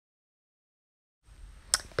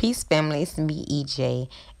Peace family, it's me EJ,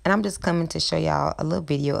 and I'm just coming to show y'all a little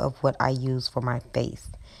video of what I use for my face.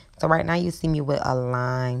 So right now you see me with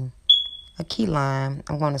a key lime.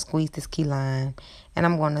 I'm going to squeeze this key lime and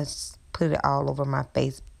I'm going to put it all over my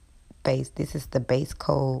face. This is the base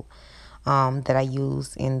coat that I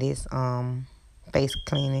use in this face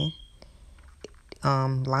cleaning.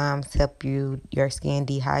 Limes help your skin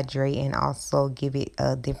dehydrate and also give it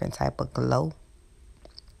a different type of glow.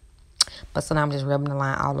 But so now I'm just rubbing the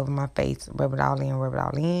line all over my face. Rub it all in, rub it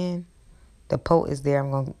all in. The pote is there.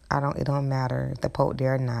 It don't matter if the pote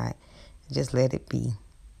there or not. Just let it be.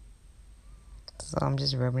 So I'm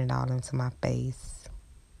just rubbing it all into my face.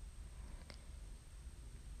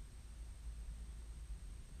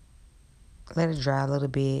 Let it dry a little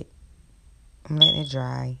bit. I'm letting it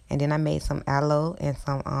dry. And then I made some aloe and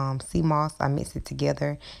some sea moss. I mixed it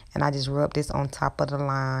together and I just rubbed this on top of the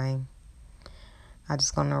line. I'm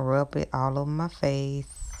just going to rub it all over my face.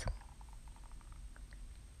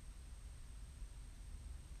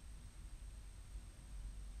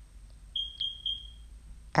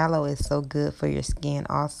 Aloe is so good for your skin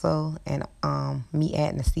also. And me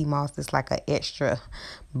adding the sea moss is like an extra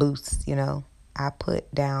boost, you know. I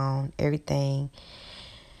put down everything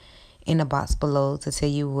in the box below to tell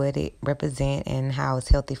you what it represents and how it's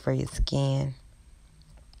healthy for your skin.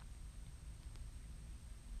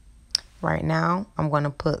 Right now, I'm going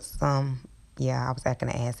to put some, I was acting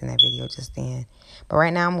an ass in that video just then. But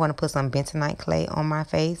right now, I'm going to put some bentonite clay on my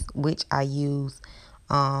face, which I use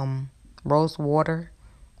rose water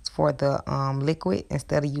for the liquid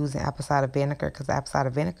instead of using apple cider vinegar, because apple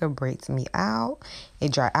cider vinegar breaks me out.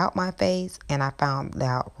 It dry out my face, and I found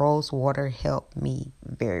out rose water helped me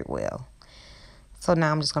very well. So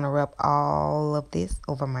now I'm just going to rub all of this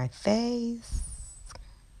over my face.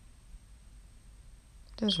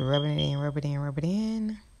 Just rubbing it in, rub it in, rub it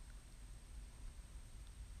in.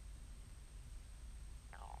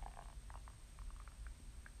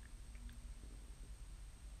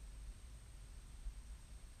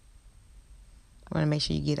 You want to make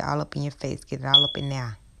sure you get it all up in your face. Get it all up in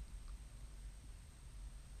there.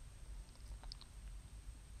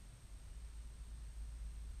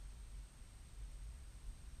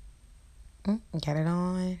 Got it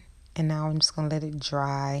on. And now I'm just going to let it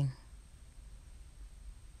dry.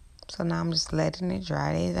 So now I'm just letting it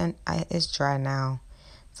dry. It's dry now.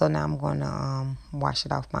 So now I'm going to wash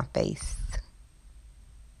it off my face.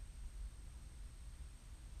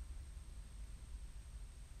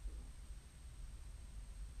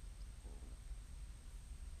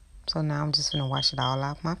 So now I'm just going to wash it all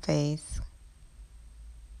off my face.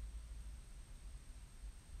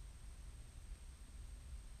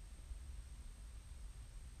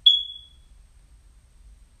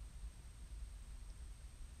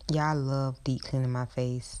 Yeah, I love deep cleaning my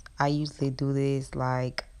face. I usually do this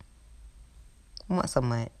like once a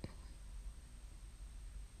month.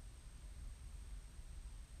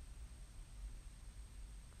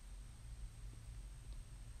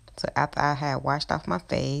 So after I had washed off my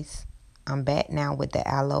face, I'm back now with the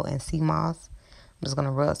aloe and sea moss. I'm just going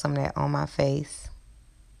to rub some of that on my face.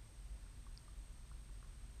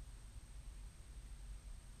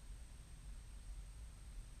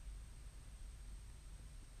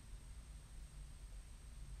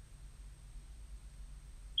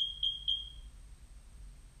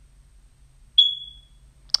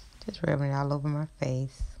 Just rubbing it all over my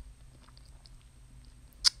face.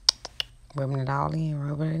 Rubbing it all in,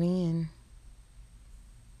 rubbing it in.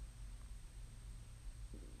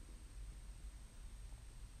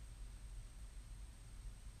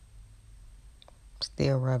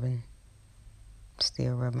 Still rubbing.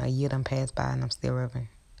 Still rubbing. A year done passed by and I'm still rubbing.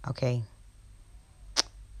 Okay.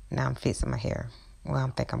 Now I'm fixing my hair. Well, I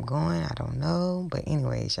think I'm going. I don't know. But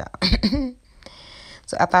anyways, y'all.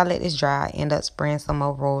 So after I let this dry, I end up spraying some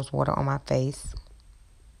more rose water on my face.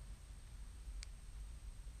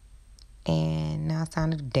 And now it's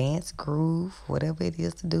time to dance, groove, whatever it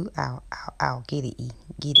is to do. Ow, ow, ow. Get it, E.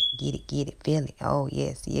 Get it, get it, get it. Feel it. Oh,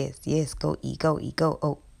 yes, yes, yes. Go, E. Go, E. Go.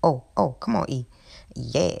 Oh, oh, oh. Come on, E.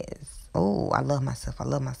 Yes. Oh, I love myself. I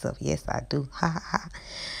love myself. Yes, I do. Ha, ha, ha.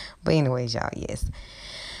 But anyways, y'all, yes.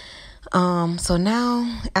 So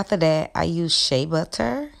now, after that, I use shea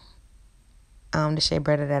butter. The shea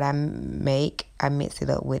butter that I make, I mix it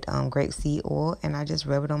up with grapeseed oil and I just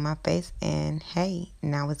rub it on my face and hey,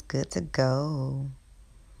 now it's good to go.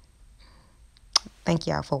 Thank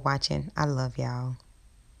y'all for watching. I love y'all.